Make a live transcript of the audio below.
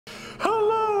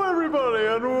Hello, everybody,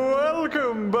 and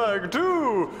welcome back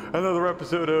to another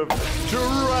episode of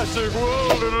Jurassic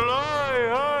World. And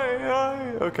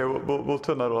hi. Okay, we'll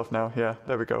turn that off now. Yeah,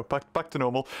 there we go. Back to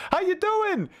normal. How you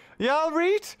doing? Y'all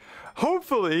read?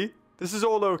 Hopefully, this is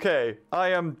all okay. I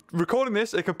am recording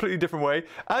this a completely different way,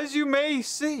 as you may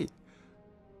see.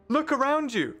 Look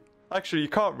around you. Actually, you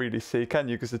can't really see, can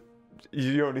you? Because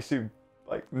you only see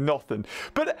like nothing.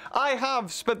 But I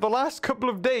have spent the last couple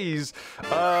of days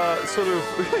sort of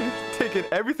taking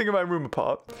everything in my room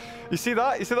apart. You see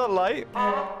that? You see that light?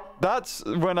 That's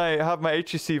when I have my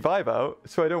HEC Vive out,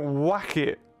 so I don't whack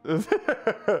it. I don't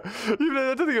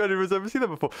think anyone's ever seen that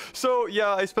before. So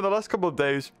yeah, I spent the last couple of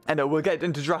days, and we'll get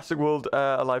into Jurassic World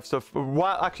Alive stuff.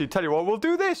 Actually, tell you what, we'll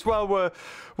do this while we're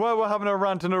having a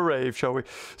rant and a rave, shall we?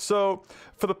 So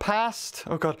for the past,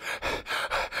 oh god,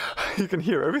 you can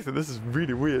hear everything. This is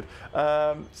really weird.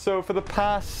 So for the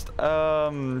past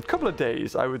couple of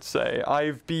days, I would say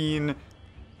I've been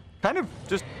kind of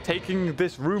just taking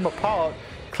this room apart,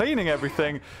 cleaning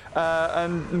everything,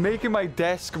 and making my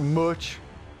desk much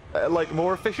like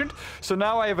more efficient. So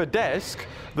now I have a desk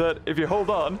that, if you hold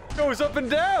on, goes up and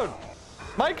down.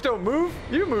 Mike, don't move.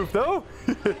 You move though.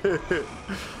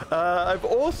 I've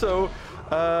also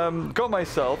got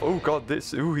myself, oh god,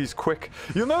 he's quick.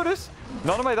 You'll notice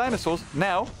none of my dinosaurs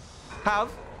now have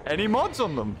any mods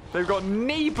on them. They've got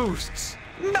knee boosts.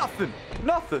 Nothing.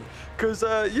 Because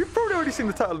you've probably already seen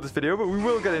the title of this video, but we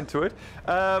will get into it.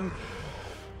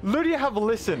 Ludia have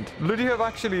listened. Ludia have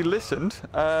actually listened.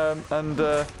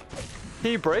 And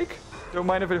key break. Don't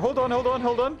mind if it... Hold on.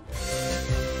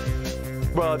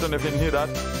 Well, I don't know if you can hear that.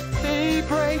 Key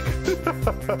break.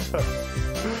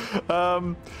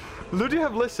 Ludia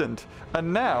have listened.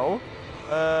 And now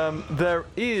there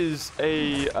is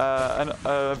an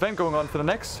event going on for the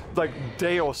next like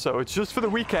day or so. It's just for the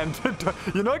weekend.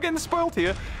 You're not getting spoiled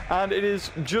here, and it is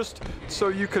just so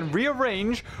you can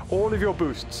rearrange all of your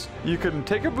boosts. You can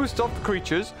take your boosts off the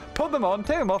creatures, put them on,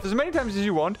 take them off as many times as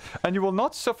you want, and you will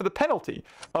not suffer the penalty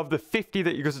of the 50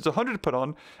 that because it's 100 to put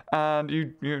on, and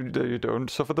you don't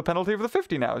suffer the penalty of the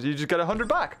 50 now. So you just get 100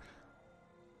 back.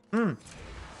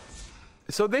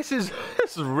 So this is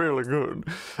really good,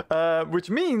 which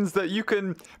means that you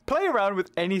can play around with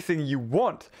anything you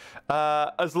want,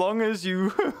 as long as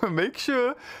you make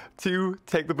sure to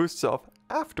take the boosts off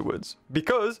afterwards,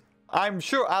 because I'm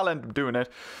sure I'll end up doing it,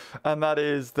 and that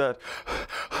is that.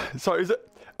 Sorry,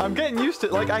 I'm getting used to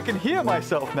it. Like, I can hear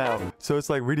myself now. So it's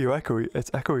like radio echoey. It's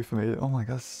echoey for me. Oh my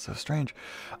god, it's so strange.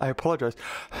 I apologize.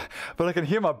 But I can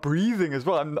hear my breathing as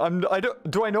well.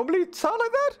 Do I normally sound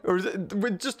like that? Or is it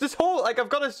with just this whole, like, I've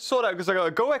got to sort out, because I got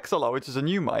a Go XLR, which is a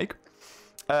new mic.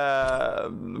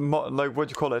 Like, what do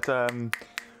you call it?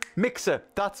 Mixer.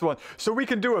 That's the one. So we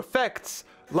can do effects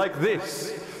like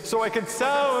this. So I can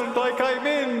sound like I'm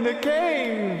in the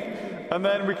cave. And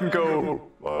then we can go,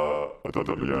 you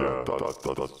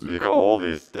got all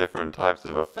these different types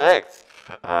of effects.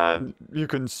 And you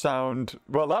can sound,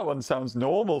 well, that one sounds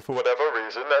normal for whatever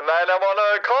reason. And then I'm on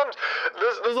a comms.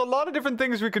 There's a lot of different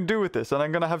things we can do with this. And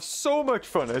I'm going to have so much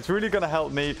fun. It's really going to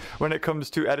help me when it comes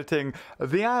to editing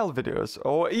the Isle videos.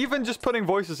 Or even just putting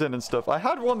voices in and stuff. I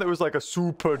had one that was like a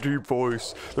super deep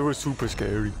voice. That was super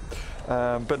scary.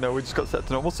 But no, we just got set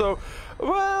to normal. So,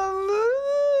 well...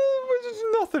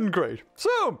 nothing great.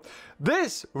 So,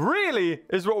 this really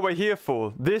is what we're here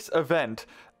for. This event.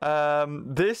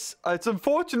 It's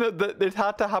unfortunate that it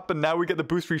had to happen now. We get the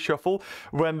boost reshuffle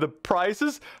when the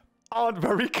prizes aren't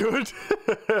very good.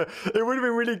 It would have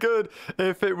been really good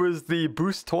if it was the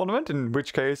boost tournament, in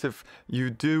which case if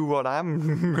you do what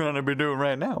I'm going to be doing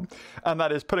right now, and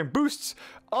that is putting boosts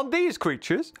on these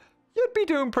creatures, you'd be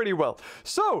doing pretty well.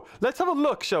 So, let's have a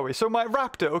look, shall we? So, my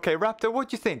Raptor. Okay, Raptor, what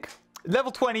do you think?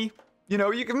 Level 20. You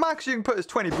know, you can put as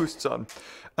 20 boosts on.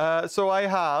 So I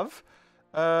have,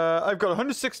 I've got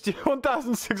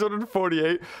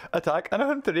 161,648 attack and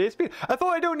 138 speed. I thought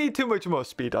I don't need too much more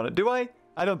speed on it, do I?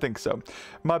 I don't think so.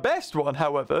 My best one,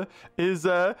 however, is,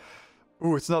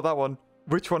 it's not that one.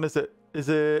 Which one is it? Is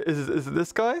it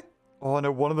this guy? Oh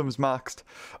no, one of them is maxed.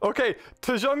 Okay,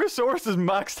 Tajongosaurus is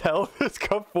maxed health. It's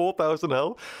got 4,000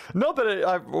 health. Not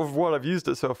that what I've used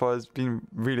it so far has been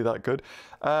really that good.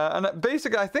 And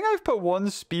basically, I think I've put one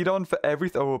speed on for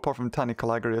everything. Oh, apart from Tiny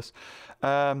Calagrius.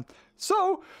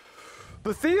 So,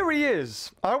 the theory is,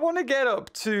 I want to get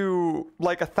up to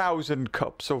like 1,000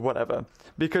 cups or whatever.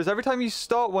 Because every time you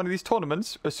start one of these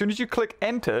tournaments, as soon as you click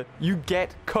enter, you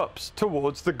get cups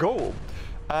towards the goal.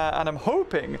 And I'm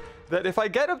hoping that if I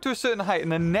get up to a certain height and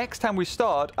then next time we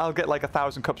start, I'll get like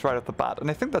 1,000 cups right off the bat.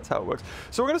 And I think that's how it works.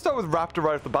 So we're going to start with Raptor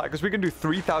right off the bat because we can do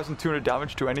 3,200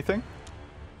 damage to anything.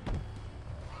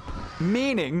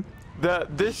 meaning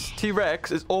that this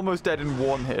T-Rex is almost dead in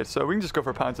one hit. So we can just go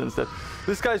for pounce instead.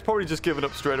 This guy's probably just given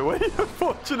up straight away,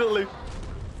 unfortunately.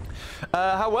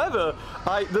 However,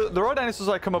 there are dinosaurs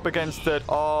I come up against that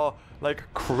are like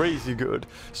crazy good.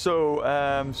 So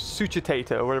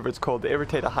Suchitator, or whatever it's called, the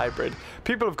Irritator hybrid.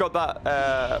 People have got that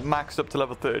maxed up to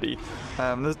level 30.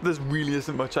 There's really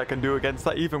isn't much I can do against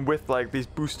that, even with like these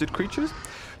boosted creatures.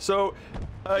 So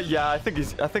yeah, I think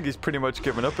he's pretty much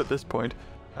given up at this point.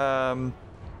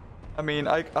 I mean,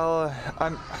 I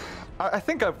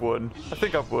think I've won. I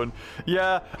think I've won.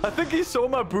 Yeah, I think he saw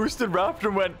my boosted raptor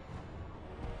and went,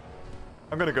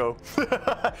 I'm gonna go.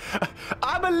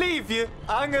 I'm gonna leave you.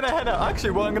 I'm gonna head out.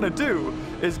 Actually, what I'm gonna do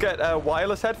is get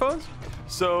wireless headphones.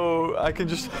 So I can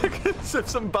just, if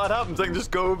something bad happens, I can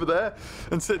just go over there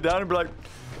and sit down and be like,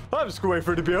 I'm just gonna wait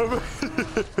for it to be over.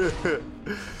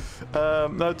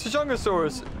 Now,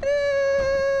 Tyrannosaurus,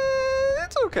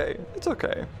 it's okay. It's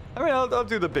okay. I mean, I'll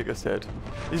do the biggest hit.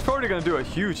 He's probably gonna do a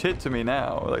huge hit to me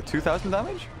now. Like 2,000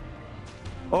 damage?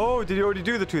 Oh, did he already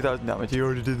do the 2,000 damage? He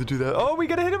already did the 2,000. Oh, we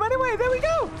gotta hit him anyway. There we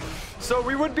go. So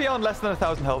we would be on less than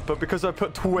 1,000 health, but because I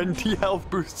put 20 health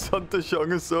boosts on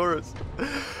Tyrannosaurus.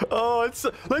 Oh, it's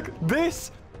like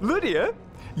this. Ludia,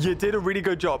 you did a really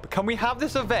good job. Can we have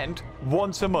this event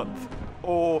once a month?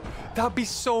 Oh, that'd be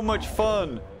so much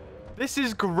fun. This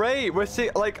is great. We're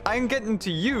seeing, like, I'm getting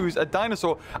to use a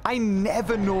dinosaur I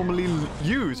never normally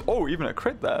use. Oh, even a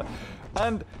crit there.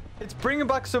 And it's bringing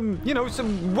back some, you know,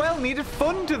 some well-needed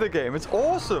fun to the game. It's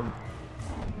awesome.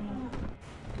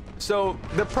 So,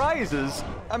 the prizes,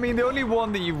 I mean, the only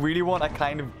one that you really want, I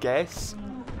kind of guess,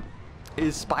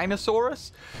 is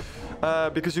Spinosaurus.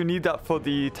 Because you need that for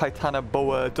the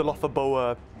Titanoboa,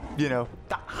 Dilophoboa, you know,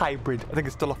 that hybrid. I think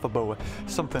it's Dilophoboa,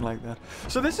 something like that.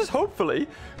 So this is hopefully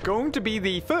going to be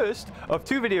the first of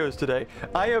 2 videos today.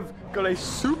 I have got a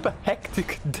super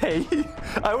hectic day.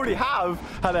 I already have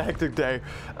had a hectic day.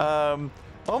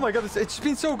 Oh my god, it's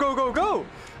been so go, go, go.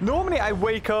 Normally I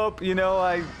wake up, you know,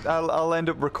 I'll end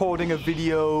up recording a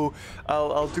video,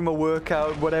 I'll do my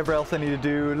workout, whatever else I need to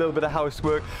do, a little bit of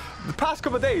housework. The past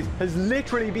couple of days has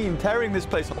literally been tearing this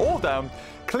place all down,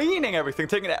 cleaning everything,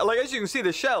 taking it, like as you can see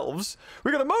the shelves,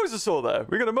 we got a mosasaur there.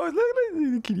 We got a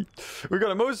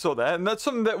mosasaur there, and that's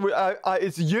something that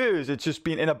it's years it's just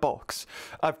been in a box.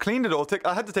 I've cleaned it all,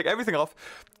 I had to take everything off,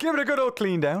 give it a good old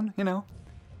clean down, you know,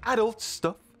 adult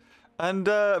stuff. And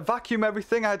vacuum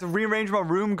everything. I had to rearrange my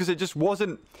room because it just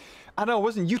wasn't, I don't know, I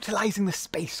wasn't utilizing the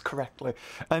space correctly.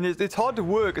 And it's hard to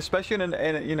work, especially in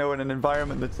an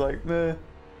environment that's like, kind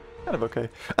of okay.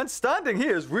 And standing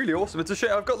here is really awesome. It's a shame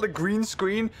I've got the green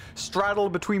screen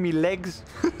straddled between me legs.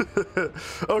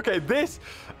 Okay, this,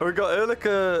 we got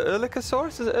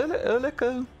Erlichosaurus, is it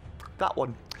Erlicha? That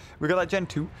one. We got that Gen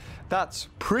 2. That's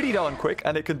pretty darn quick,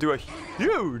 and it can do a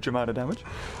huge amount of damage.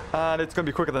 And it's going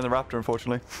to be quicker than the Raptor,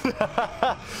 unfortunately.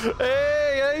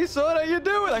 Hey, son, how you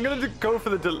doing? I'm going to go for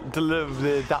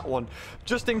that one,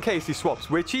 just in case he swaps,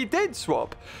 which he did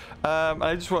swap.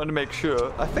 I just wanted to make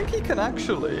sure. I think he can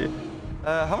actually...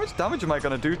 how much damage am I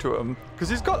going to do to him? Because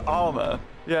he's got armor.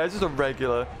 Yeah, it's just a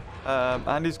regular.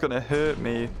 And he's going to hurt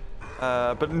me.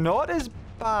 But not as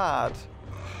bad.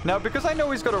 Now, because I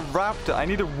know he's got a Raptor, I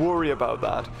need to worry about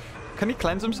that. Can he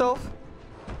cleanse himself?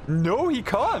 No, he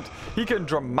can't. He can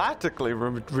dramatically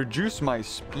reduce my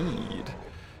speed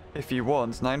if he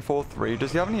wants. 943.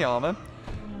 Does he have any armor?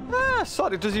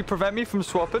 Sorry. Does he prevent me from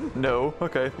swapping? No.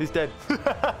 Okay, he's dead.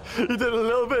 He did a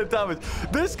little bit of damage.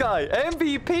 This guy,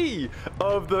 MVP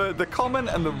of the common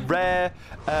and the rare,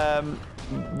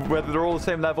 whether they're all the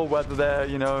same level, whether they're,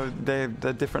 you know, they're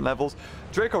different levels.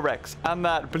 Draco Rex and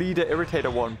that Bleeder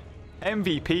Irritator one.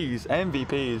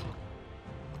 MVPs.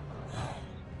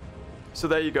 So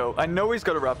there you go. I know he's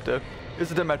got a Raptor.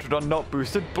 It's a Dimetrodon, not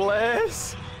boosted.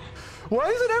 Bless! Why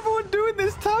isn't everyone doing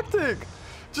this tactic?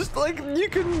 Just like, you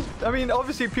can... I mean,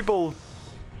 obviously people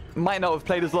might not have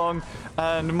played as long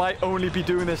and might only be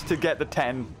doing this to get the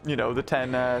 10, you know, the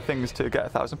 10 things to get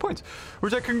 1,000 points,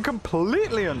 which I can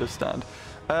completely understand.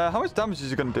 How much damage is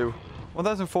he going to do?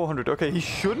 1,400. Okay, he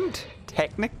shouldn't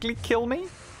technically kill me.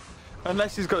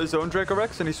 Unless he's got his own Draco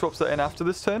Rex and he swaps that in after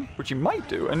this turn, which he might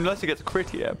do, unless he gets a crit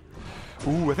here.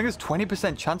 Ooh, I think there's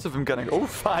 20% chance of him getting... Oh,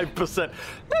 5%.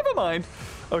 Never mind.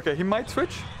 Okay, he might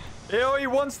switch. Oh, he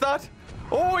wants that.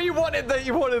 Oh, he wanted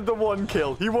the one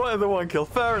kill. He wanted the one kill.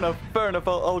 Fair enough. Fair enough.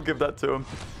 I'll give that to him.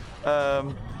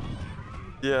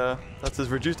 Yeah, that's his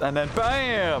reduced. And then,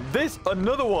 bam! This,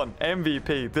 another one.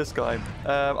 MVP, this guy.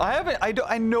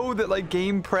 I know that, like,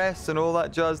 Game Press and all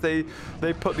that jazz, they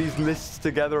put these lists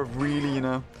together of really, you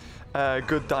know,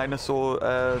 good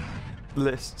dinosaur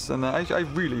lists, and I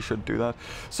really should do that.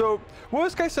 So,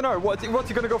 worst case scenario, what's he going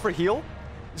to go for a heal?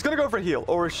 He's going to go for a heal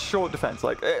or a short defense.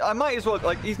 Like, I might as well,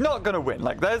 like, he's not going to win.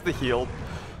 Like, there's the heal.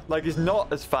 Like, he's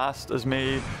not as fast as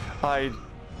me. I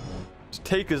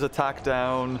take his attack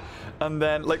down, and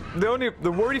then, like,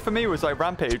 the worry for me was I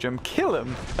rampage him, kill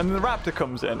him, and then the raptor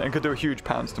comes in and could do a huge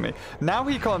pounce to me. Now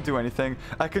he can't do anything.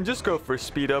 I can just go for a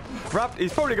speed up.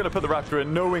 He's probably going to put the raptor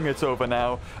in knowing it's over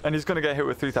now, and he's going to get hit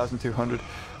with 3,200.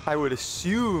 I would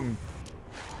assume.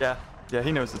 Yeah,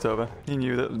 he knows it's over. He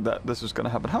knew that this was going to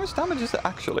happen. How much damage is it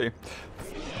actually?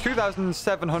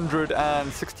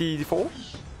 2,764?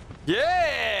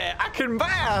 Yeah, I can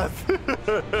math.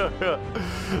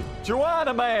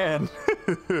 Joanna, man.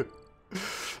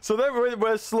 So then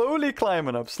we're slowly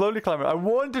climbing up, I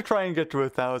want to try and get to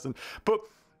 1,000, but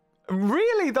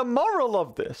really the moral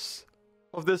of the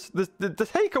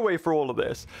takeaway for all of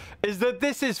this is that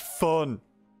this is fun,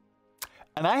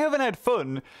 and I haven't had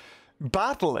fun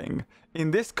battling in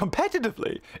this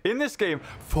competitively in this game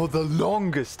for the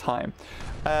longest time,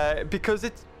 because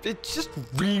it just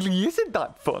really isn't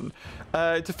that fun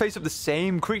to face up the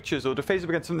same creatures or to face up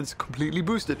against something that's completely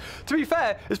boosted. To be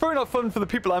fair, it's probably not fun for the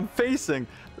people I'm facing,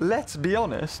 let's be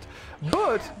honest.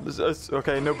 But,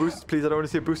 okay, no boosts, please, I don't want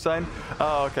to see a boost sign.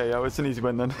 Oh, okay, yeah, well, it's an easy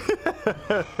win then.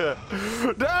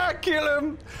 Kill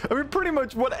him! I mean, pretty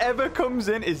much whatever comes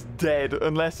in is dead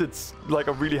unless it's like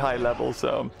a really high level,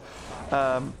 so...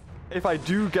 if I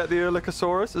do get the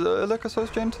Erlikosaurus, is it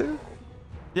Erlikosaurus Gen 2?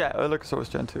 Yeah, Erlikosaurus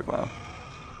Gen 2, wow.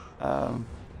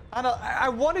 And I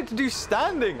wanted to do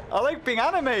standing. I like being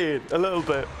animated a little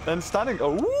bit. And standing,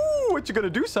 oh, what you gonna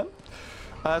do, son?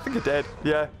 I think you're dead.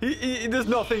 Yeah, there's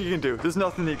nothing you can do. There's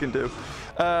nothing he can do.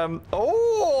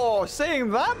 Oh,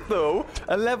 saying that though,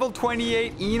 a level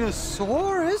 28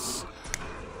 Enosaurus?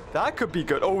 That could be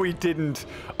good. Oh, he didn't.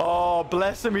 Oh,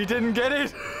 bless him, he didn't get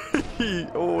it.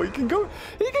 Oh, he can go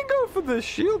for the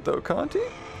shield though, can't he?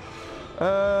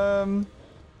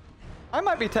 I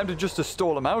might be tempted just to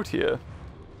stall him out here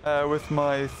with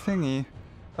my thingy.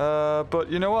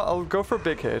 But you know what? I'll go for a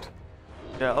big hit.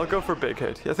 Yeah, I'll go for a big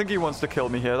hit. I think he wants to kill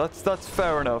me here. That's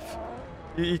fair enough.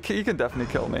 He can definitely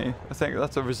kill me. I think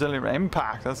that's a resilient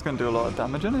impact. That's going to do a lot of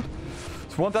damage in it.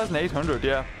 It's 1,800,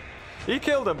 yeah. He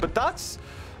killed him, but that's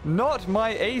not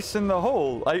my ace in the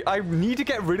hole. I need to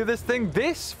get rid of this thing.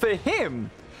 This, for him,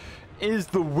 is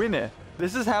the winner.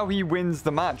 This is how he wins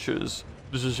the matches.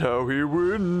 This is how he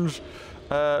wins.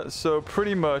 So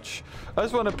pretty much, I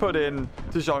just want to put in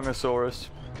the Jongosaurus.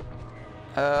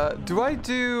 I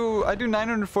do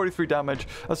 943 damage.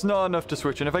 That's not enough to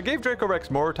switch in. If I gave Draco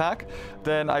Rex more attack,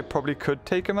 then I probably could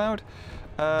take him out.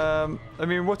 I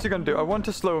mean, what's he going to do? I want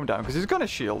to slow him down because he's going to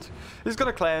shield. He's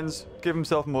going to cleanse, give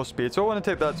himself more speed. So I want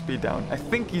to take that speed down. I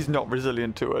think he's not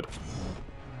resilient to it.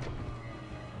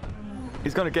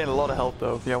 He's going to gain a lot of health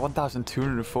though. Yeah,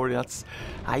 1,240. That's...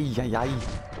 Ay.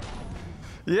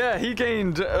 Yeah, he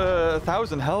gained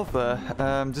 1,000 health there.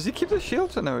 Does he keep the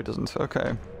shield? No, he doesn't.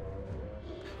 Okay.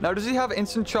 Now, does he have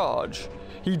instant charge?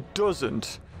 He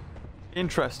doesn't.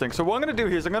 Interesting. So what I'm going to do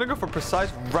here is I'm going to go for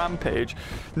precise rampage.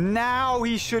 Now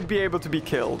he should be able to be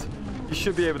killed. He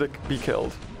should be able to be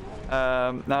killed.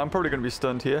 Now I'm probably going to be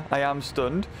stunned here. I am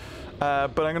stunned.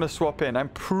 But I'm going to swap in. I'm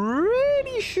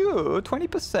pretty sure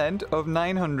 20% of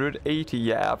 980.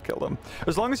 Yeah, I've killed him.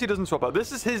 As long as he doesn't swap out.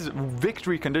 This is his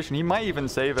victory condition. He might even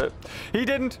save it. He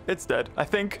didn't. It's dead. I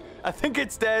think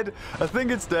it's dead. I think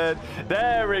it's dead.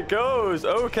 There it goes.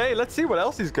 Okay, let's see what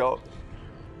else he's got.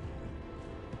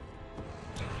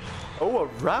 Oh, a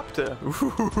raptor.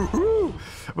 Ooh.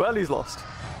 Well, he's lost.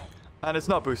 And it's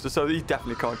not boosted, so he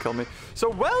definitely can't kill me. So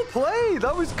well played.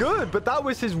 That was good, but that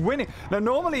was his winning. Now,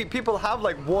 normally people have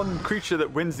like one creature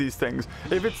that wins these things.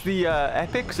 If it's the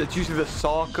epics, it's usually the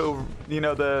Sarco, you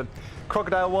know, the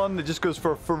crocodile one that just goes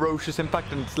for a ferocious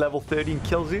impact and it's level 30 and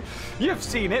kills you. You've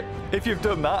seen it if you've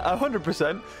done that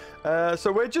 100%.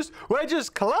 So we're just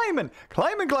climbing.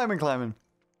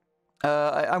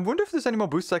 I wonder if there's any more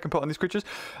boosts I can put on these creatures.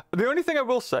 The only thing I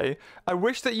will say, I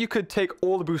wish that you could take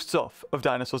all the boosts off of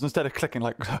dinosaurs instead of clicking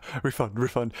like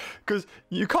refund. Because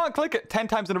you can't click it 10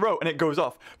 times in a row and it goes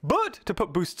off. But to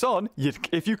put boosts on,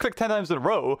 if you click 10 times in a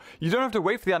row, you don't have to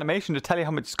wait for the animation to tell you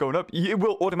how much is going up. It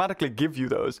will automatically give you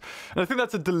those. And I think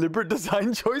that's a deliberate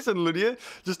design choice in Ludia,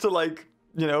 just to like,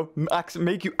 you know,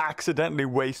 make you accidentally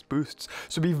waste boosts.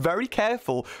 So be very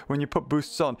careful when you put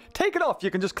boosts on. Take it off.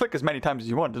 You can just click as many times as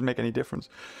you want. It doesn't make any difference.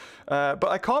 But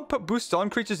I can't put boosts on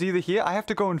creatures either here. I have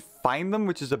to go and find them,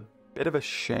 which is a bit of a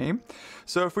shame.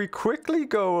 So if we quickly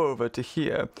go over to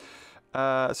here.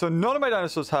 So none of my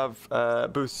dinosaurs have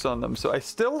boosts on them. So I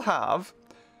still have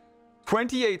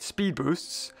 28 speed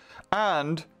boosts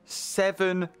and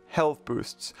 7 health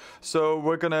boosts. So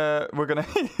we're gonna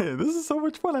this is so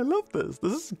much fun. I love this.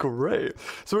 This is great.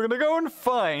 So we're gonna go and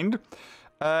find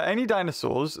any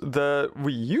dinosaurs that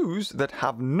we use that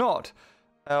have not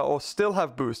or still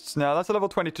have boosts. Now that's a level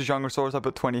 20 Tyrannosaurus. I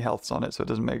put 20 healths on it, so it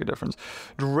doesn't make a difference.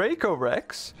 Draco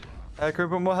Rex. Can we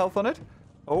put more health on it?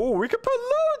 Oh, we can put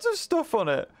loads of stuff on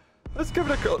it. Let's give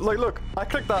it a go. Like, look, I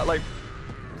clicked that, like,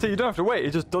 so you don't have to wait,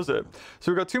 it just does it.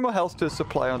 So we've got 2 more health to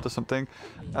supply onto something.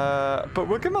 But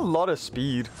we'll give him a lot of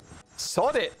speed.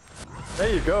 Sod it!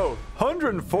 There you go.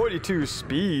 142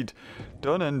 speed.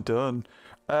 Done and done.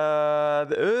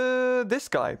 This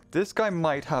guy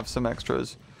might have some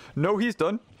extras. No, he's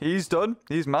done. He's done.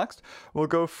 He's maxed. We'll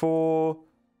go for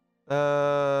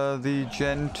the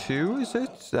Gen 2, is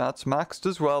it? That's maxed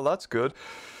as well. That's good.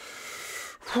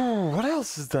 What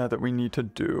else is there that we need to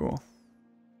do?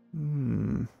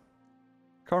 Can't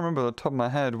remember off the top of my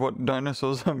head what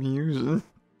dinosaurs I'm using.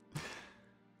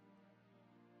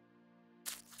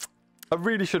 I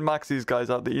really should max these guys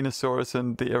out, the Enosaurus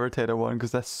and the Irritator one,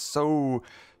 because they're so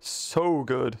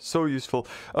good, so useful.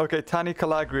 Okay,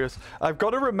 Tanicalagrius. I've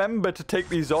got to remember to take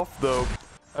these off, though.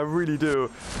 I really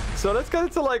do. So let's get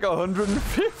it to like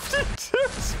 152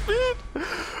 speed.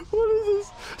 What is this?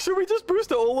 Should we just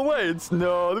boost it all the way?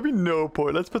 No, there'd be no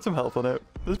point. Let's put some health on it.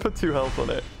 Let's put 2 health on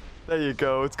it. There you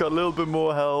go. It's got a little bit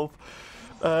more health.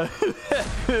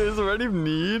 Is there any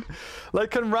need?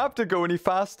 Like, can Raptor go any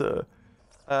faster?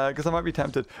 Because I might be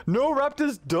tempted. No,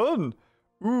 Raptor's done.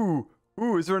 Ooh,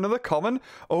 is there another common?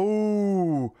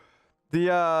 Oh, the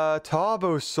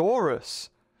Tarbosaurus.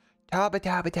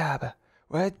 Tarba.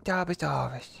 Where's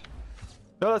Tarbosaurus?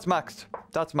 No, that's maxed.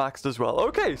 That's maxed as well.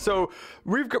 Okay, so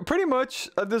we've got pretty much...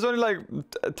 there's only like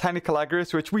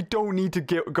Tanicalagrius, which we don't need to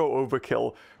go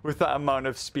overkill with that amount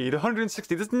of speed.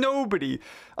 160. There's nobody.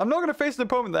 I'm not going to face an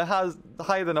opponent that has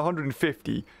higher than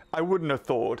 150. I wouldn't have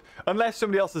thought. Unless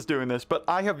somebody else is doing this. But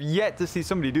I have yet to see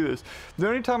somebody do this. The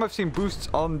only time I've seen boosts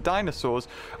on dinosaurs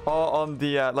are on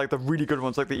the like the really good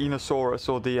ones, like the Enosaurus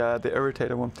or the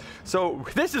Irritator one. So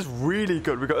this is really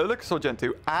good. We've got Iluxor Gen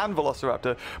 2 and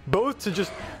Velociraptor. Both to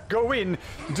just go in,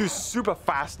 do super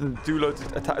fast and do loads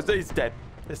of attacks. It's dead.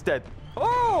 It's dead.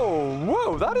 Oh,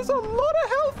 whoa. That is a lot of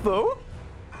health, though.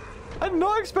 I did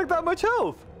not expect that much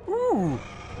health. Ooh,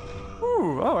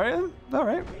 all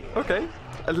right. Okay.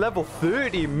 A level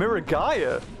 30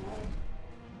 Miragaia.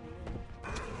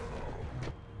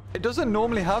 It doesn't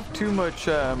normally have too much,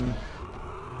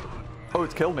 Oh,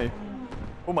 it's killed me.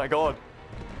 Oh my god.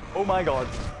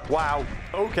 Wow.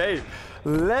 Okay.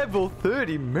 Level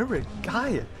 30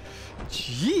 Miragaia.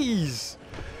 Jeez.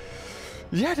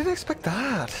 Yeah, I didn't expect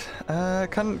that.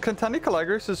 Can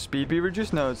Tanicalagrius' speed be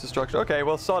reduced? No, it's destruction. Okay,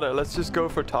 well, sod it. Let's just go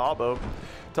for Tarbo.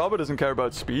 Tarbo doesn't care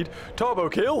about speed. Tarbo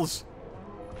kills.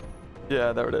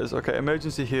 Yeah, there it is. Okay,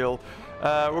 emergency heal.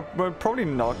 We're probably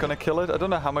not going to kill it. I don't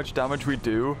know how much damage we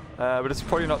do, but it's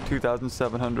probably not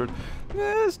 2,700.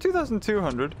 Yeah, it's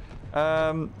 2,200.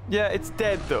 Yeah, it's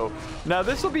dead, though. Now,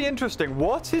 this will be interesting.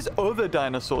 What's his other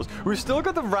dinosaurs? We've still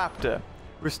got the Raptor.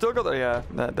 We've still got the... Yeah,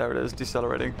 there it is,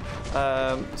 decelerating.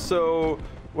 So...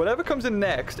 whatever comes in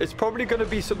next, it's probably going to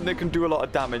be something that can do a lot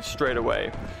of damage straight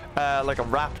away. Like a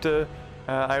Raptor,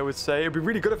 I would say. It'd be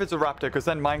really good if it's a Raptor, because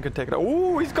then mine can take it.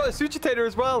 Oh, he's got a Suchitator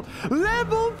as well.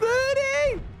 Level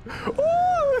 30!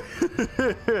 Oh!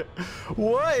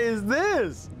 What is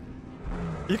this?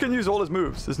 You can use all his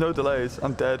moves. There's no delays.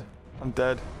 I'm dead.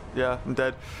 Yeah, I'm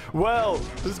dead. Well,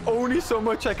 there's only so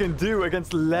much I can do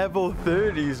against level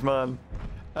 30s, man.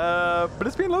 But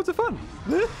it's been loads of fun.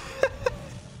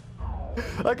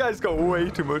 That guy's got way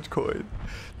too much coin.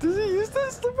 Does he use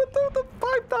this? The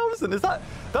 5,000? Is that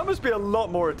must be a lot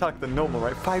more attack than normal,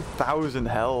 right? 5,000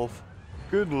 health.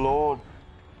 Good lord.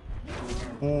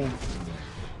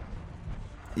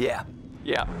 Yeah.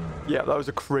 That was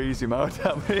a crazy amount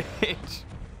of damage.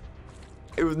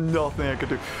 It was nothing I could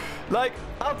do. Like,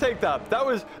 I'll take that. That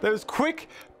was quick,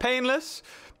 painless.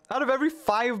 Out of every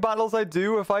 5 battles I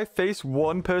do, if I face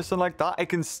one person like that, I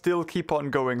can still keep on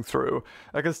going through.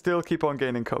 I can still keep on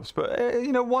gaining cups. But,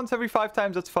 you know, once every 5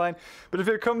 times, that's fine. But if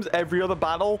it comes every other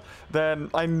battle, then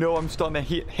I know I'm starting to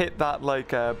hit that,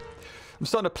 like, I'm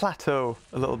starting to plateau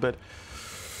a little bit.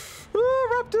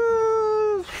 Oh,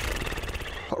 Raptor!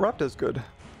 Raptor's good.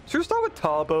 Should we start with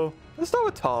Tarbo? Let's start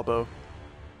with Tarbo.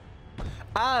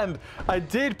 And I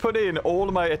did put in all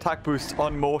of my attack boosts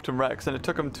on Mortem Rex, and it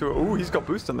took him to... Oh, he's got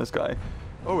boost on this guy.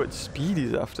 Oh, it's speed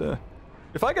he's after.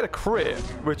 If I get a crit,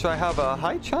 which I have a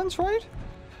high chance, right?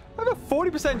 I have a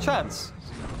 40% chance.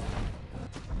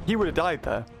 He would have died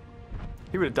there.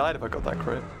 He would have died if I got that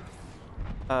crit.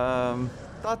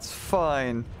 That's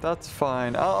fine. That's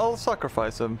fine. I'll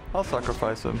sacrifice him. I'll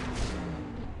sacrifice him.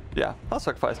 Yeah, I'll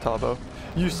sacrifice Tarbo.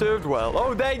 You served well.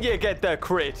 Oh, then you get the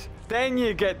crit. Then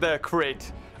you get the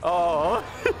crit. Oh,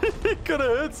 he could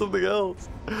have hurt something else.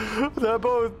 They're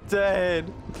both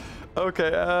dead. Okay,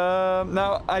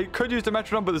 now I could use the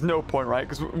Metrodon, but there's no point, right?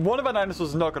 Because one of our dinosaurs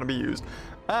is not going to be used.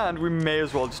 And we may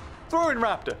as well just throw in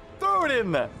Raptor. Throw it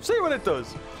in there. See what it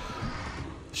does.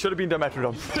 Should have been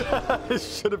Dimetrodon. It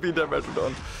should have been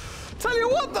Dimetrodon. Tell you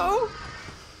what, though.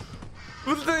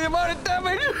 With the amount of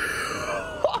damage.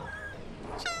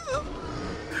 Jesus.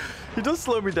 He does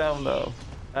slow me down, though.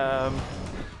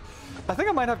 I think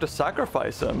I might have to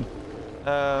sacrifice him.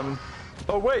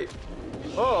 Oh, wait.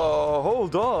 Oh,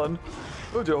 hold on.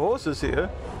 Oh, your horse is here.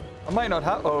 I might not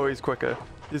have... Oh, he's quicker.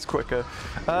 He's quicker.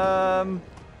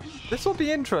 This will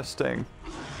be interesting.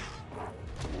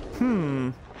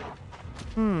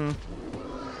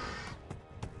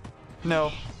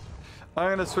 No. I'm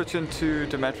going to switch into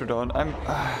Dimetrodon.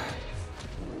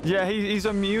 Yeah, he's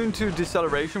immune to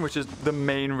deceleration, which is the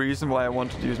main reason why I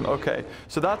wanted to use him. Okay,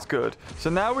 so that's good. So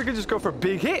now we can just go for a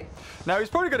big hit. Now, he's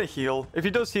probably going to heal. If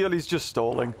he does heal, he's just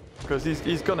stalling because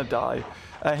he's going to die.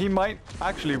 He might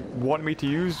actually want me to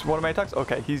use one of my attacks.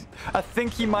 Okay, I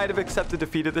think he might have accepted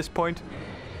defeat at this point.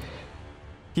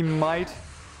 He might...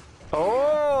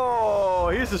 Oh,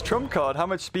 here's his trump card. How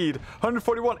much speed?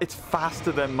 141. It's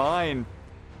faster than mine.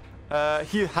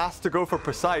 He has to go for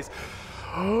precise.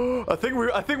 I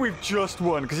think we've just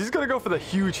won because he's gonna go for the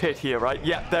huge hit here, right?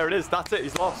 Yeah, there it is. That's it.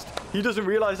 He's lost. He doesn't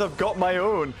realize I've got my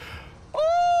own.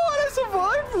 Oh, and I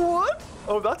survived. What?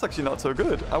 Oh, that's actually not so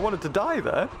good. I wanted to die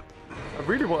there. I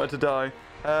really wanted to die.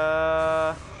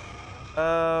 I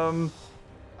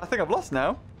think I've lost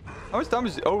now. How much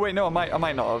damage? Oh wait, no, I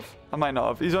might not have. I might not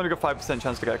have. He's only got 5%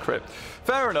 chance to get a crit.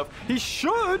 Fair enough. He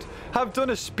should have done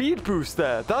a speed boost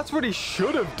there. That's what he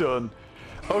should have done.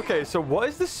 Okay, so what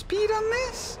is the speed on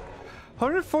this?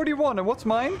 141, and what's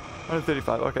mine?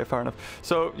 135. Okay, fair enough.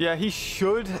 So yeah, he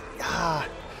should have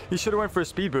went for a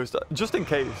speed boost just in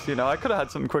case. You know, I could have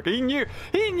had something quicker. He knew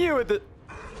it.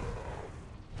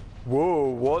 Whoa,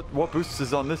 what boosts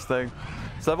is on this thing?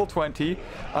 It's level 20.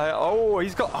 Oh,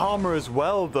 he's got armor as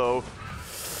well, though.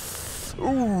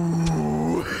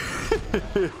 Ooh.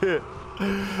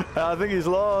 I think he's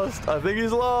lost. I think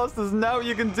he's lost. There's now what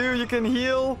you can do. You can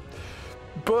heal.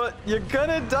 But you're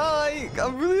gonna die.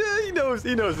 He knows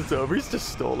it's over. He's just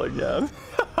stalling, yeah.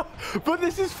 But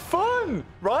this is fun,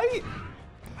 right?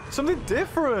 Something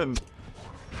different.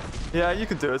 Yeah, you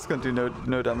can do it. It's gonna do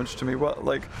no damage to me. What,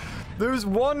 like... There's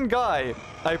one guy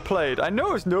I played. I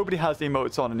noticed nobody has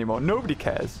emotes on anymore. Nobody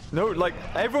cares. No, like,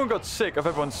 everyone got sick of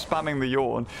everyone spamming the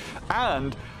yawn.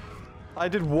 And I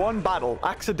did one battle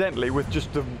accidentally with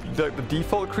just the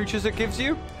default creatures it gives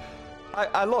you.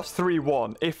 I lost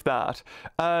 3-1, if that.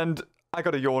 And I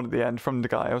got a yawn at the end from the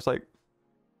guy. I was like,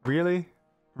 really?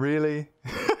 Really?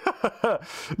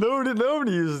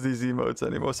 Nobody uses these emotes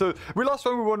anymore. So we lost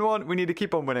one, we won one. We need to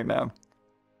keep on winning now.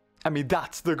 I mean,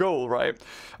 that's the goal, right?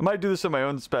 I might do this in my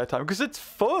own spare time because it's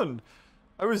fun.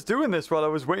 I was doing this while I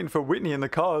was waiting for Whitney in the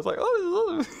car. I was like,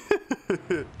 oh,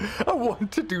 I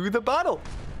want to do the battle.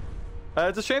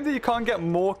 It's a shame that you can't get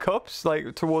more cups,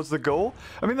 like, towards the goal.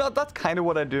 I mean, that's kind of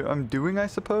what I'm doing, I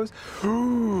suppose.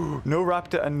 Ooh, no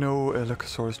Raptor and no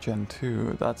Illucosaurus Gen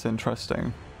 2. That's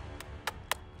interesting.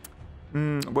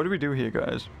 What do we do here,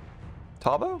 guys?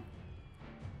 Tabo?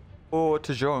 Or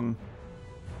Tajong?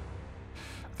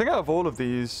 I think out of all of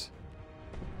these,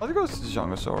 I think it goes to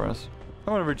Jongosaurus.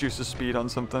 I want to reduce the speed on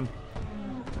something.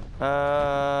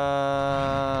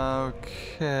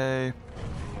 Okay.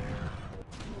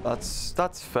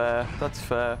 That's fair. That's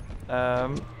fair.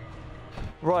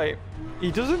 Right.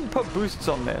 He doesn't put boosts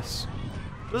on this.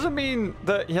 Doesn't mean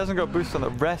that he hasn't got boosts on the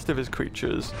rest of his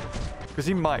creatures. Because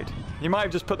he might. He might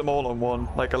have just put them all on one,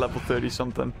 like a level 30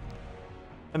 something.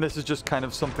 And this is just kind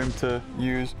of something to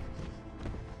use.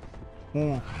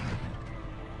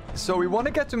 So we want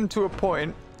to get him to a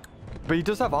point, but he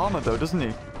does have armor though, doesn't he?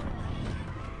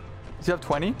 Does he have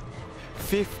 20?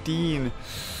 15.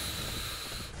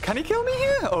 Can he kill me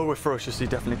here? Oh, with Ferocious, he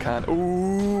definitely can.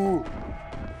 Ooh.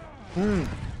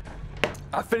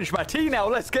 I finished my tea now.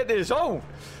 Let's get this on.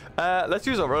 Let's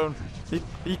use our own.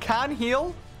 He can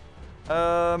heal,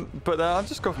 but I'll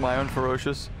just go for my own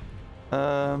Ferocious.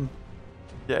 Yeah,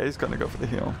 he's gonna go for the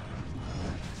heal.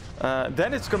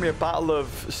 Then it's going to be a battle of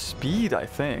speed, I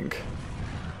think.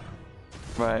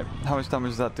 Right. How much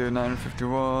damage does that do?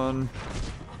 951.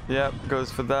 Yep,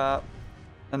 goes for that.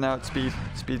 And now it's speed.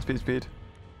 Speed, speed, speed.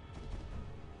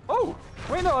 Oh!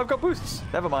 Wait, no, I've got boosts.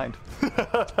 Never mind. He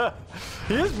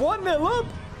is 1-0 up.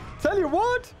 Tell you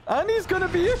what, and he's gonna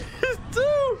be he's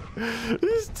 2.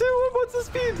 He's 2. What's the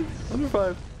speed?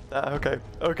 105. Okay.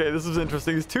 Okay, this is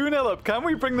interesting. He's 2-0 up. Can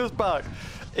we bring this back?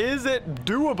 Is it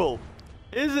doable?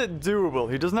 Is it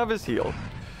doable? He doesn't have his heal.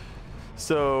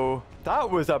 So that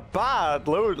was a bad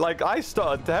load. Like, I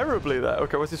started terribly there.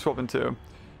 Okay, what's he swapping to?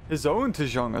 His own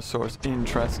Tyrannosaurus.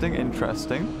 Interesting,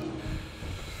 interesting.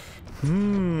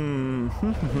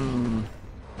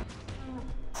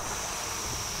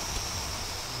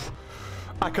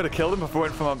 I could have killed him if I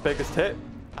went for my biggest hit.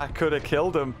 I could have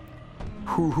killed him.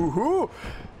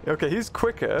 Okay, he's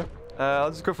quicker. I'll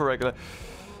just go for regular.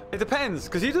 It depends,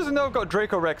 because he doesn't know I've got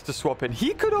Draco Rex to swap in.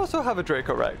 He could also have a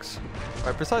Draco Rex.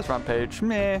 Right, precise rampage.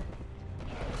 Meh.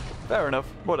 Fair enough.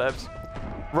 Whatevs.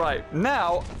 Right,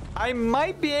 now, I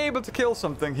might be able to kill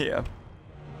something here.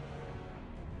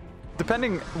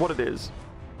 Depending what it is.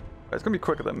 Right, it's going to be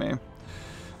quicker than me.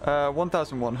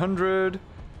 1,100.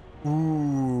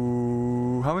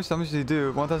 Ooh, how much damage did he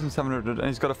do? 1,700, and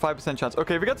he's got a 5% chance.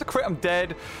 Okay, if he gets a crit, I'm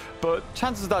dead, but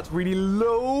chances of that's really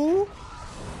low.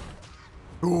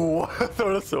 Ooh, I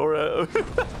thought I saw it.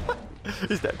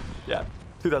 He's dead. Yeah,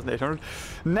 2,800.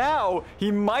 Now,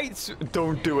 he might...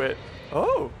 Don't do it.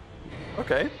 Oh,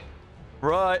 okay.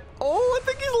 Right. Oh, I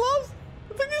think he's lost.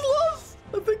 I think he's lost.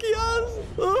 I think he has.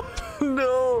 Oh,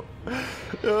 no.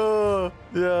 Oh,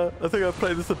 yeah, I think I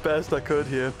played this the best I could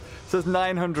here. It says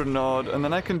 900 and odd, and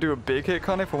then I can do a big hit,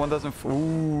 can't I, for 1,000.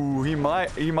 Ooh, he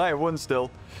might have won still.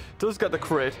 Does get the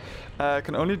crit.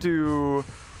 Can only do...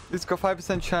 It's got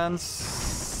 5%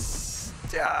 chance.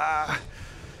 Yeah.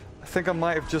 I think I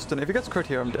might have just done it. If he gets crit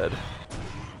here, I'm dead.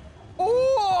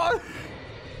 Oh!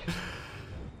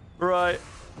 Right.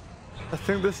 I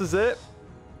think this is it.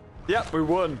 Yep, we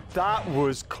won. That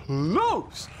was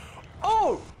close.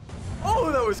 Oh!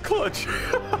 Oh, that was clutch.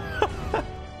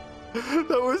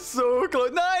 That was so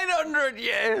close. 900,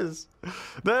 yes.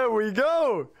 There we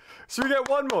go. So we get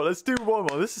one more. Let's do one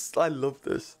more. I love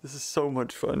this. This is so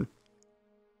much fun.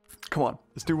 Come on.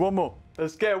 Let's do one more.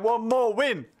 Let's get one more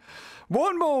win.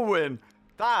 One more win.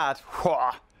 That.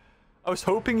 I was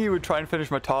hoping he would try and finish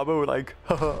my turbo. Like,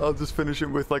 I'll just finish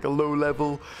him with like a low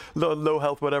level, low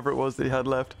health, whatever it was that he had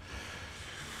left.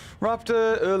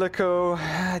 Raptor, Urlico.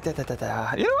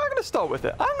 You know, I'm going to start with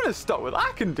it. I'm going to start with it.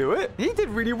 I can do it. He did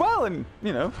really well, and,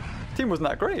 you know, team wasn't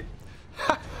that great.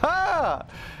 Ha ha!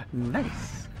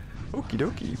 Nice. Okie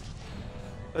dokie.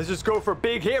 Let's just go for a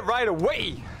big hit right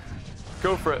away.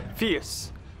 Go for it.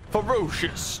 Fierce.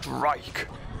 Ferocious strike.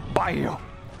 Bam.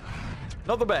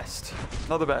 Not the best.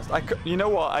 Not the best. You know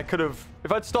what? I could have...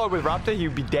 If I'd started with Raptor,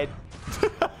 he'd be dead.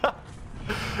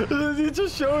 It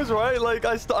just shows, right? Like,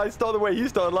 I start the way he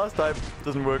started last time.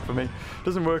 Doesn't work for me.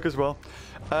 Doesn't work as well.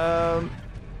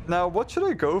 Now, what should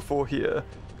I go for here?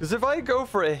 Because if I go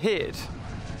for a hit...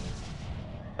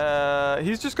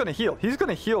 he's just going to heal. He's going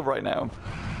to heal right now.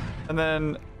 And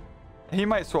then he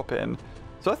might swap in.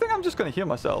 So I think I'm just going to heal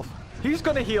myself. He's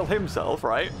going to heal himself,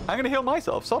 right? I'm going to heal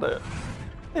myself. Sod it.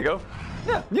 There you go.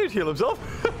 Yeah, you'd heal himself.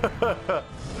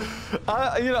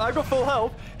 You know, I've got full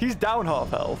health. He's down half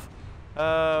health.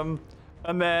 And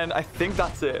then I think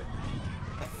that's it.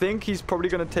 I think he's probably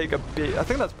going to take a bit. I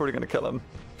think that's probably going to kill him.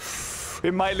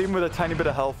 It might leave him with a tiny bit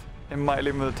of health. It might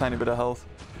leave him with a tiny bit of health.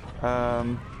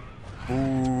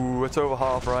 Ooh, it's over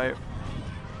half, right?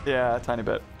 Yeah, a tiny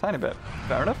bit. Tiny bit.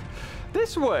 Fair enough.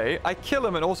 This way, I kill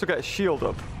him and also get a shield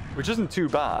up, which isn't too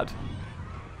bad.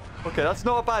 Okay, that's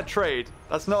not a bad trade.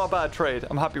 That's not a bad trade.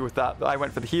 I'm happy with that. I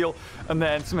went for the heal, and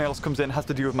then something else comes in, has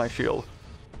to do with my shield.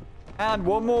 And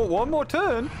one more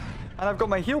turn, and I've got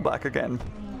my heal back again.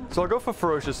 So I'll go for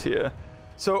Ferocious here.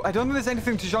 So I don't think there's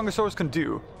anything Tyrannosaurus can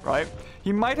do, right?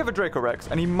 He might have a Draco Rex,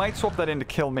 and he might swap that in to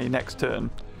kill me next turn.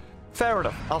 Fair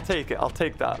enough. I'll take it. I'll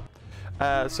take that.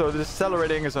 So the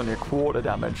accelerating is only a quarter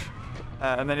damage.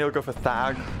 And then he'll go for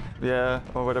Thag. Yeah,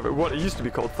 or whatever. What it used to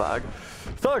be called Thag.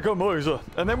 Thagomoiser.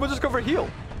 And then we'll just go for heal.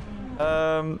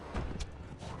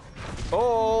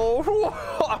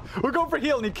 Oh, we're going for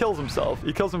heal and he kills himself.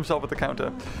 He kills himself with the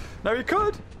counter. Now he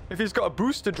could, if he's got a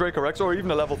boosted Draco Rex or even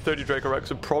a level 30 Draco Rex,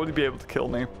 would probably be able to kill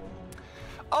me.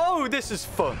 Oh, this is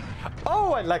fun.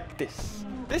 Oh, I like this.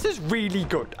 This is really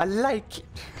good. I like it.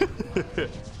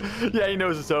 Yeah, he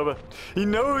knows it's over. He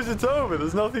knows it's over.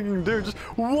 There's nothing he can do. Just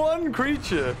one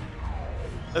creature.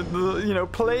 You know,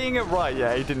 playing it right.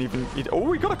 Yeah, he didn't even...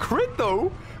 Oh, he got a crit,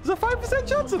 though. There's a 5%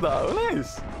 chance of that. Oh,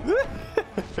 nice.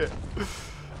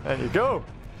 There you go.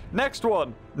 Next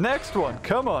one. Next one.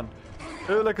 Come on.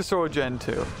 Urlicosaur Gen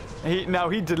 2. Now,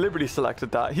 he deliberately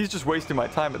selected that. He's just wasting my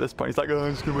time at this point. He's like, oh,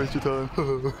 I'm just going to waste your time.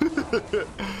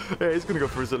 Yeah, he's going to go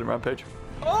for Resilient Rampage.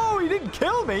 Oh, he didn't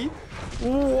kill me.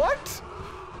 What?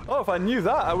 Oh, if I knew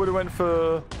that, I would have went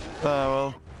for...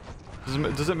 well...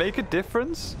 Does it make a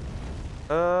difference?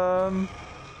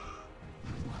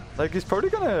 Like, he's probably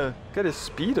gonna get his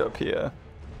speed up here.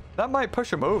 That might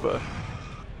push him over.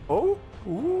 Oh?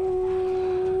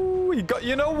 Ooh. He got...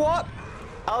 You know what?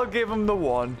 I'll give him the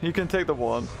 1. He can take the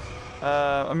 1.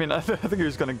 I mean, I think he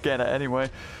was gonna get it anyway.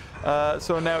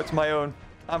 So now it's my own.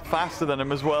 I'm faster than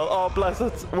him as well. Oh, bless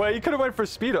it. Well, he could have went for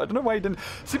speed. I don't know why he didn't.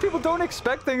 See, people don't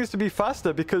expect things to be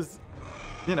faster because...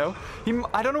 You know,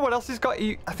 I don't know what else he's got.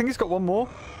 I think he's got one more.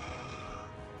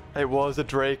 It was a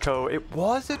Draco. It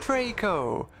was a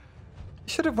Draco.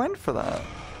 He should have went for that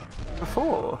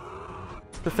before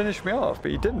to finish me off,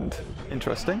 but he didn't.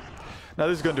 Interesting. Now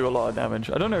this is going to do a lot of damage.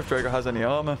 I don't know if Draco has any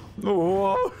armor.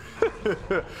 Oh.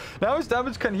 Now how much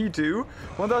damage can he do?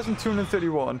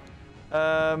 1,231.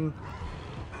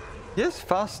 He is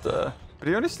faster, but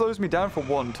he only slows me down for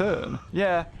 1 turn.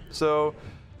 Yeah, so...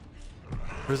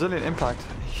 Resilient impact.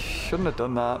 He shouldn't have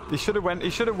done that. He should have went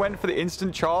for the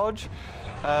instant charge.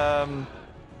 Oh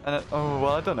well,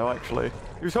 I don't know actually.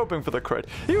 He was hoping for the crit.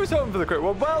 He was hoping for the crit.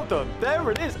 Well done. There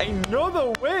it is.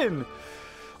 Another win.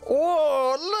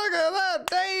 Oh, look at that.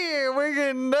 Damn, we're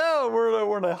getting down.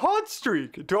 We're on a hot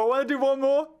streak. Do I want to do one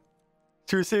more?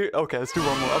 Should we see? Okay, let's do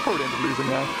one more. I'll probably end up losing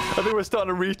now. I think we're starting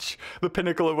to reach the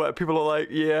pinnacle of where people are like,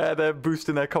 yeah, they're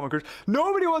boosting their common crews.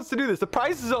 Nobody wants to do this. The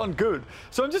prices aren't good.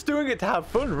 So I'm just doing it to have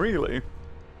fun, really.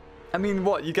 I mean,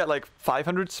 what? You get like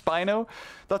 500 Spino?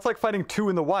 That's like fighting 2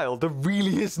 in the wild. There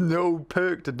really is no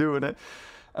perk to doing it.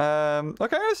 Okay, I'm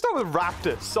gonna start with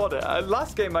Raptor. Sod it.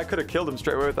 Last game, I could have killed him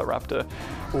straight away with that Raptor.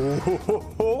 Ooh.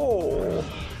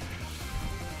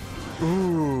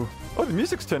 Oh, the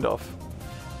music's turned off.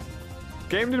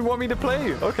 Game didn't want me to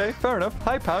play. Okay, fair enough.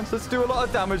 High pounce. Let's do a lot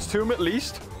of damage to him at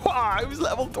least. Wow, it was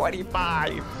level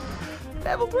 25.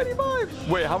 Level 25.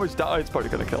 Wait, how much damage? It's probably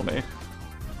gonna kill me.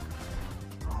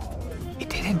 It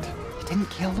didn't. It didn't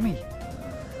kill me.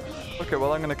 Okay,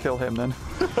 well, I'm gonna kill him then.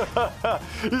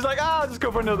 He's like, I'll just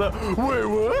go for another. Wait,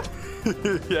 what?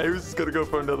 Yeah, he was just gonna go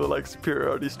for another, like,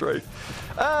 superiority strike.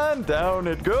 And down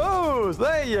it goes.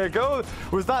 There you go.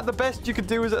 Was that the best you could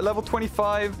do? Was it level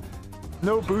 25?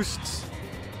 No boosts?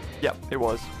 Yep, it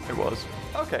was. It was.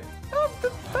 Okay. Oh,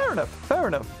 fair enough. Fair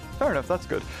enough. Fair enough. That's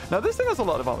good. Now, this thing has a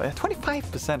lot of armor.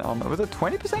 25% armor with a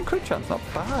 20% crit chance. Not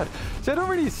bad. See, I don't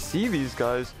really see these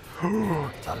guys.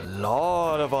 It's a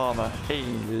lot of armor. A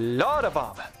lot of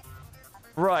armor.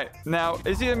 Right. Now,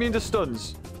 is he immune to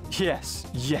stuns? Yes.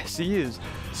 Yes, he is.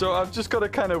 So I've just got to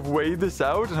kind of weigh this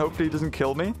out and hopefully he doesn't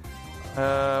kill me.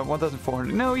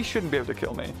 1,400. No, he shouldn't be able to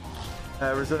kill me.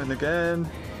 Resilient again.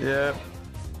 Yeah.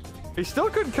 He still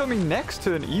couldn't kill me next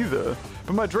turn either.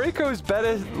 But my Draco is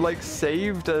better, like,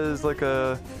 saved as, like,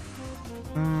 a...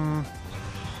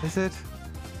 Is it?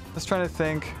 Let's try to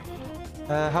think.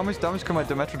 How much damage can my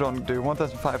Dimetrodon do?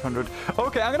 1,500.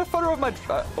 Okay, I'm going to fodder up my...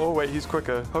 oh, wait, he's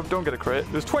quicker. Hope don't get a crit.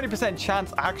 There's 20%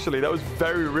 chance, actually. That was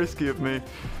very risky of me.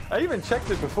 I even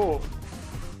checked it before.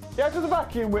 Get to the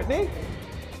vacuum, Whitney.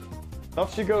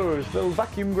 Off she goes. Little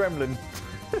vacuum gremlin.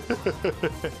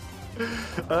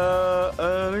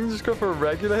 I think just go for a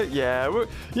regular hit. Yeah,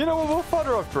 you know what? We'll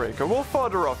fodder off Draco. We'll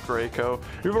fodder off Draco.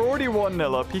 We've already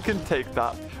 1-0 up. He can take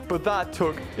that. But that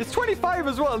took... It's 25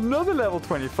 as well. Another level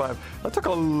 25. That took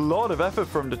a lot of effort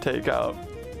for him to take out.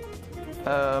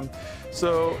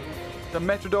 So... The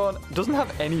Metrodon doesn't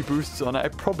have any boosts on it. I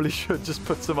probably should just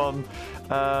put some on.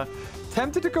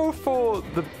 Tempted to go for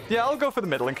the... Yeah, I'll go for the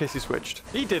middle in case he switched.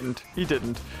 He didn't. He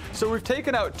didn't. So we've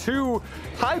taken out 2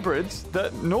 hybrids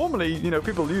that normally, you know,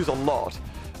 people use a lot.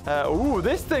 Ooh,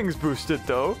 this thing's boosted,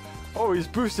 though. Oh, he's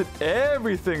boosted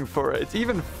everything for it. It's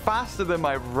even faster than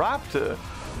my Raptor.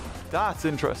 That's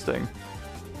interesting.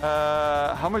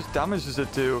 How much damage does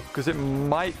it do? Because it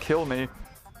might kill me.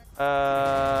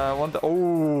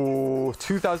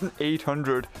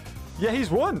 2,800. Yeah, he's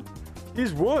won.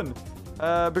 He's won.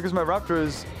 Because my Raptor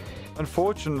is,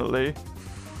 unfortunately,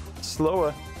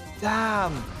 slower.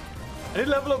 Damn. I need to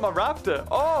level up my Raptor.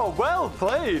 Oh, well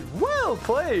played. Well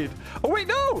played. Oh, wait,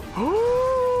 no.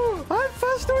 I'm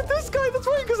faster with this guy. That's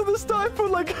why, because of the start, I put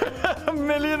like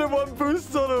 1,000,001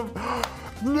 boosts on him.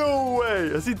 No way.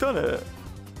 Has he done it?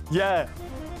 Yeah.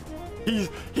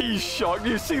 He's shocked.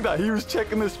 You see that? He was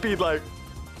checking the speed like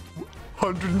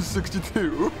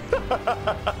 162.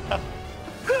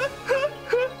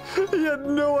 He had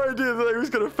no idea that he was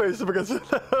going to face him against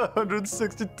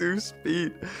 162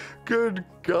 speed. Good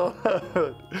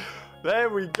God. There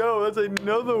we go. That's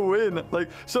another win.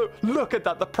 Like, so look at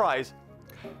that. The prize.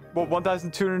 What,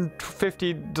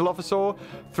 1,250 Dilophosaur,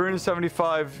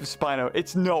 375 Spino.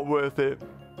 It's not worth it.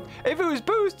 If it was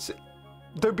boosts,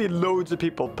 there'd be loads of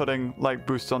people putting like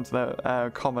boosts onto their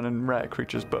common and rare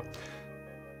creatures, but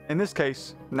in this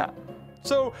case, nah.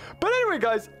 So, but anyway,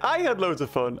 guys, I had loads of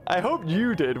fun. I hope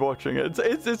you did watching it.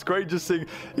 It's great just seeing,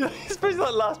 you know, especially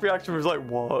that last reaction was like,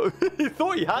 what? He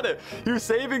thought he had it. He was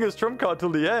saving his trump card till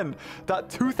the end. That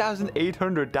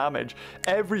 2,800 damage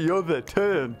every other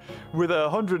turn with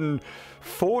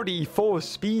 144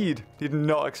 speed. Did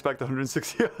not expect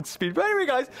 160 odd speed. But anyway,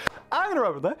 guys, I'm gonna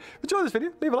wrap it there. Enjoy this video.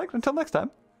 Leave a like. Until next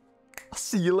time, I'll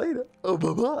see you later. Oh,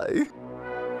 bye-bye.